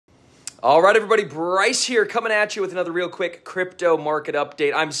All right, everybody, Bryce here coming at you with another real quick crypto market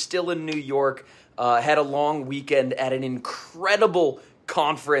update. I'm still in New York, had a long weekend at an incredible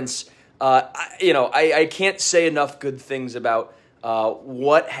conference. I can't say enough good things about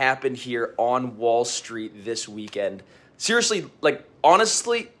what happened here on Wall Street this weekend. Seriously,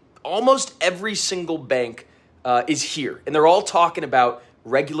 honestly, almost every single bank is here, and they're all talking about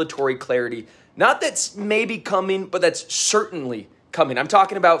regulatory clarity. Not that's maybe coming, but that's certainly coming. I'm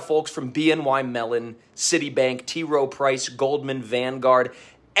talking about folks from BNY Mellon, Citibank, T. Rowe Price, Goldman, Vanguard.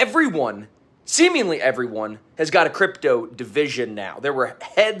 Everyone, seemingly everyone, has got a crypto division now. There were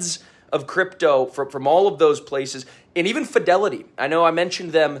heads of crypto from all of those places, and even Fidelity. I know I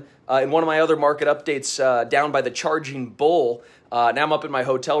mentioned them in one of my other market updates down by the Charging Bull. Now I'm up in my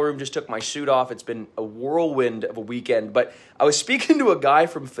hotel room, just took my suit off. It's been a whirlwind of a weekend, but I was speaking to a guy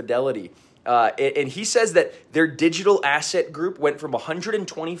from Fidelity, and he says that their digital asset group went from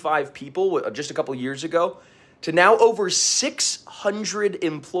 125 people just a couple years ago to now over 600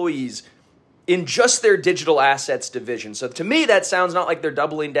 employees in just their digital assets division. So to me, that sounds not like they're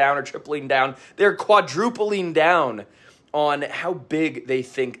doubling down or tripling down. They're quadrupling down on how big they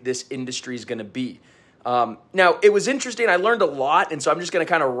think this industry is going to be. Now, it was interesting. I learned a lot, and so I'm just going to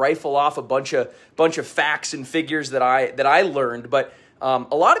kind of rifle off a bunch of facts and figures that I learned. But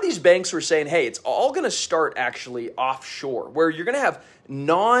a lot of these banks were saying, hey, it's all going to start actually offshore, where you're going to have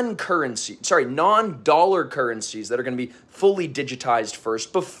non-dollar currencies that are going to be fully digitized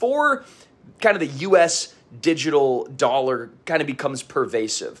first before kind of the U.S. digital dollar kind of becomes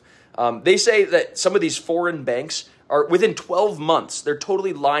pervasive. They say that some of these foreign banks are within 12 months, they're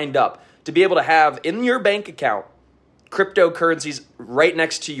totally lined up to be able to have in your bank account cryptocurrencies right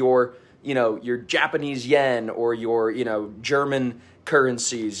next to your Japanese yen or your, German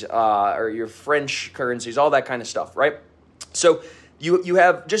currencies or your French currencies, all that kind of stuff, right? So you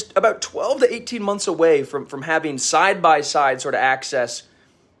have just about 12 to 18 months away from having side-by-side sort of access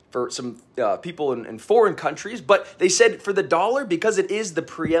for some people in foreign countries. But they said for the dollar, because it is the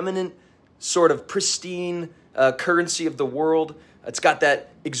preeminent sort of pristine currency of the world, it's got that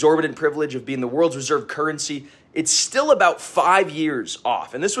exorbitant privilege of being the world's reserve currency. It's still about 5 years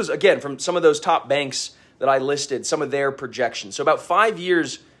off. And this was, again, from some of those top banks that I listed, some of their projections. So about 5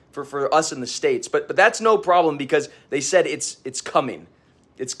 years for us in the States. But that's no problem because they said it's coming.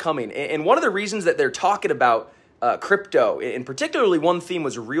 It's coming. And one of the reasons that they're talking about crypto, and particularly one theme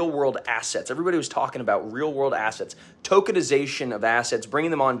was real-world assets. Everybody was talking about real-world assets, tokenization of assets, bringing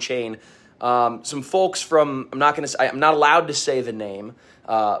them on chain. Some folks from, I'm not allowed to say the name,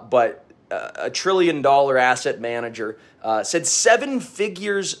 but a $1 trillion asset manager said 7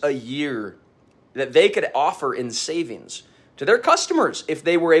 figures a year that they could offer in savings to their customers if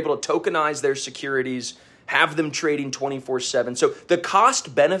they were able to tokenize their securities, have them trading 24/7. So the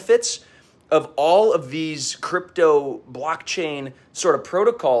cost benefits of all of these crypto blockchain sort of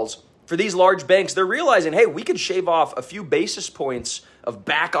protocols for these large banks, they're realizing, hey, we could shave off a few basis points of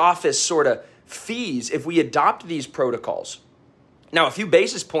back office sort of fees if we adopt these protocols. Now, a few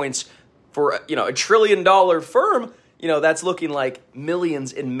basis points for $1 trillion firm, that's looking like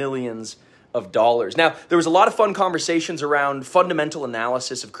millions and millions of dollars. Now, there was a lot of fun conversations around fundamental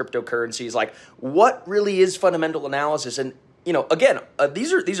analysis of cryptocurrencies, like what really is fundamental analysis? And again,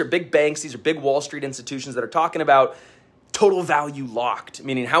 these are big banks, these are big Wall Street institutions that are talking about total value locked,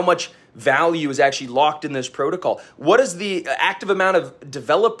 meaning how much value is actually locked in this protocol. What is the active amount of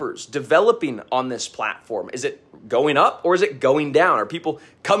developers developing on this platform? Is it going up or is it going down? Are people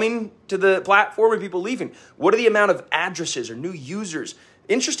coming to the platform or people leaving? What are the amount of addresses or new users?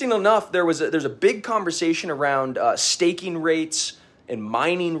 Interesting enough, there's a big conversation around staking rates and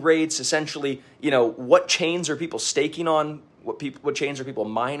mining rates. Essentially, what chains are people staking on? What chains are people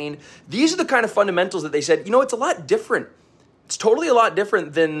mining? These are the kind of fundamentals that they said, it's a lot different. It's totally a lot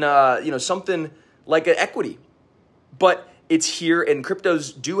different than, something like an equity. But it's here, and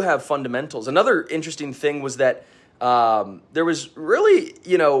cryptos do have fundamentals. Another interesting thing was that there was really,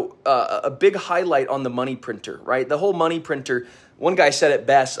 a big highlight on the money printer, right? The whole money printer, one guy said it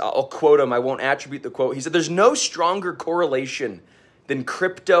best. I'll quote him. I won't attribute the quote. He said, there's no stronger correlation than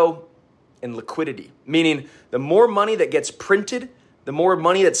crypto and liquidity, meaning the more money that gets printed, the more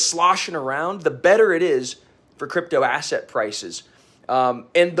money that's sloshing around, the better it is for crypto asset prices.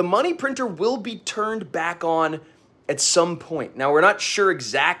 And the money printer will be turned back on at some point. Now, we're not sure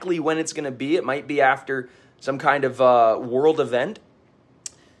exactly when it's going to be. It might be after some kind of world event.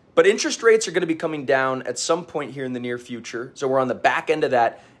 But interest rates are going to be coming down at some point here in the near future. So we're on the back end of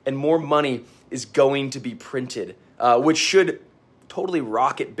that, and more money is going to be printed, which should totally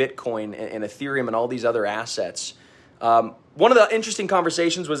rocket Bitcoin and Ethereum and all these other assets. One of the interesting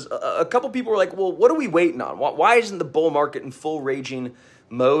conversations was a couple people were like, well, what are we waiting on? Why isn't the bull market in full raging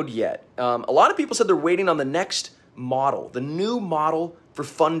mode yet? A lot of people said they're waiting on the next model, the new model for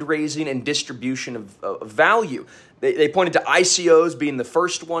fundraising and distribution of value. They pointed to ICOs being the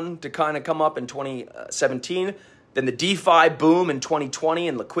first one to kind of come up in 2017, then the DeFi boom in 2020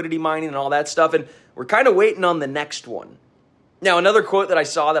 and liquidity mining and all that stuff, and we're kind of waiting on the next one. Now, another quote that I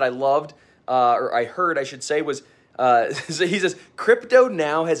saw that I loved, or I heard, I should say, was so he says, crypto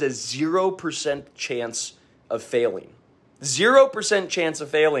now has a 0% chance of failing. 0% chance of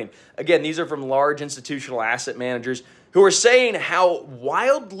failing. Again, these are from large institutional asset managers who are saying how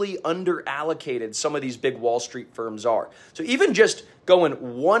wildly underallocated some of these big Wall Street firms are. So even just going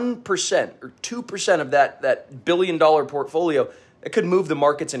 1% or 2% of that billion-dollar portfolio, it could move the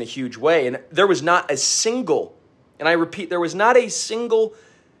markets in a huge way. And there was not a single, and I repeat, there was not a single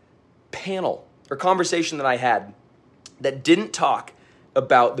panel or conversation that I had that didn't talk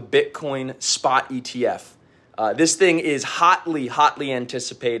about the Bitcoin spot ETF. This thing is hotly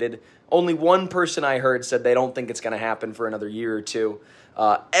anticipated. Only one person I heard said they don't think it's going to happen for another year or two.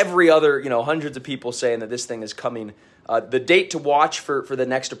 Every other, hundreds of people saying that this thing is coming. The date to watch for the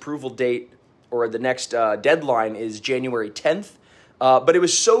next approval date or the next deadline is January 10th. But it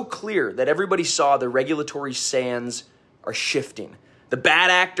was so clear that everybody saw the regulatory sands are shifting. The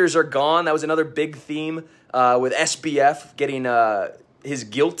bad actors are gone. That was another big theme with SBF getting his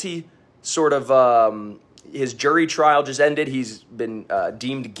guilty sort of... his jury trial just ended. He's been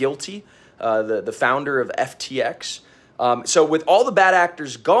deemed guilty, the founder of FTX. So with all the bad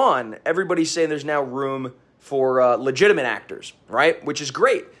actors gone, everybody's saying there's now room for legitimate actors, right? Which is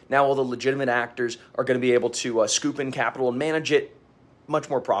great. Now all the legitimate actors are going to be able to scoop in capital and manage it much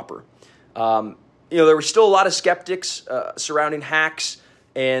more proper. There were still a lot of skeptics surrounding hacks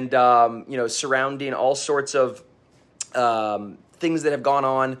and, surrounding all sorts of things that have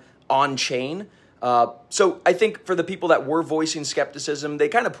gone on chain. So I think for the people that were voicing skepticism, they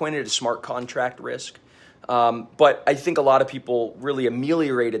kind of pointed to smart contract risk. But I think a lot of people really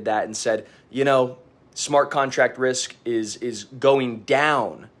ameliorated that and said, smart contract risk is going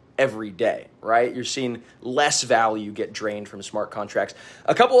down every day, right? You're seeing less value get drained from smart contracts.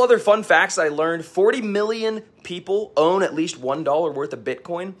 A couple other fun facts I learned: 40 million people own at least $1 worth of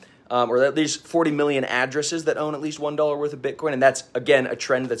Bitcoin. Or at least 40 million addresses that own at least $1 worth of Bitcoin. And that's, again, a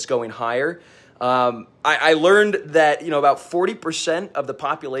trend that's going higher. I learned that, about 40% of the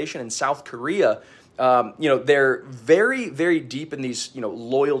population in South Korea, they're very, very deep in these,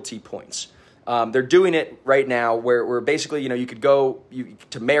 loyalty points. They're doing it right now where basically, you could go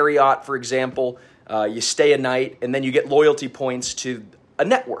to Marriott, for example, you stay a night, and then you get loyalty points to a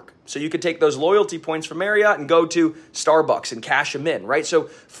network. So you could take those loyalty points from Marriott and go to Starbucks and cash them in, right? So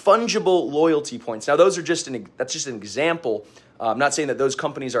fungible loyalty points. Now, that's just an example. I'm not saying that those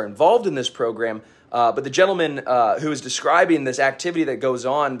companies are involved in this program, but the gentleman who is describing this activity that goes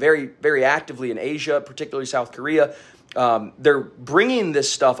on very, very actively in Asia, particularly South Korea, they're bringing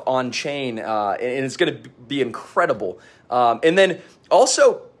this stuff on chain, and it's going to be incredible. And then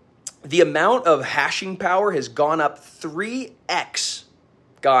also, the amount of hashing power has gone up 3x,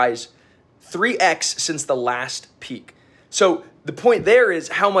 guys, 3x since the last peak. So the point there is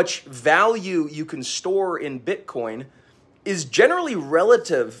how much value you can store in Bitcoin is generally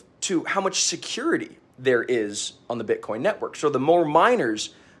relative to how much security there is on the Bitcoin network. So the more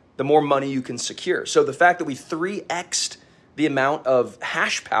miners, the more money you can secure. So the fact that we 3x'd the amount of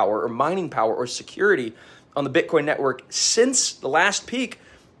hash power or mining power or security on the Bitcoin network since the last peak,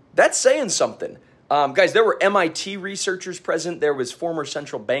 that's saying something. Guys, there were MIT researchers present. There was former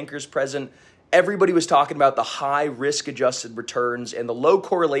central bankers present. Everybody was talking about the high risk-adjusted returns and the low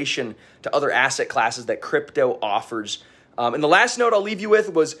correlation to other asset classes that crypto offers. And the last note I'll leave you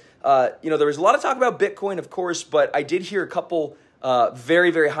with was, there was a lot of talk about Bitcoin, of course, but I did hear a couple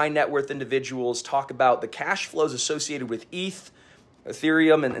very, very high net worth individuals talk about the cash flows associated with ETH,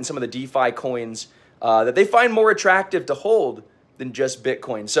 Ethereum, and some of the DeFi coins that they find more attractive to hold than just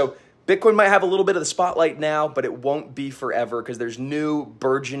Bitcoin. So Bitcoin might have a little bit of the spotlight now, but it won't be forever because there's new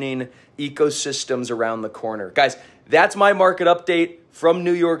burgeoning ecosystems around the corner. Guys, that's my market update from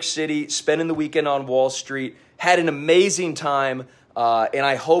New York City, spending the weekend on Wall Street. Had an amazing time, and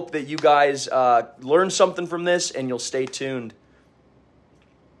I hope that you guys learned something from this and you'll stay tuned.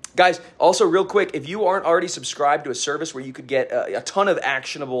 Guys, also real quick, if you aren't already subscribed to a service where you could get a ton of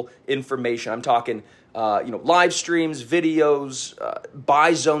actionable information, I'm talking live streams, videos,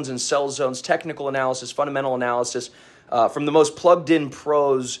 buy zones and sell zones, technical analysis, fundamental analysis from the most plugged in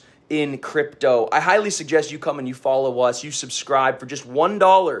pros in crypto, I highly suggest you come and you follow us, you subscribe for just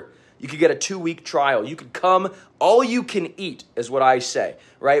 $1. You could get a 2-week trial. You could come, all you can eat is what I say,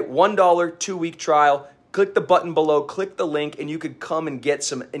 right? $1, 2-week trial. Click the button below, click the link, and you could come and get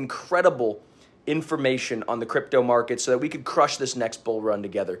some incredible information on the crypto market so that we could crush this next bull run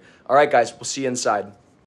together. All right, guys, we'll see you inside.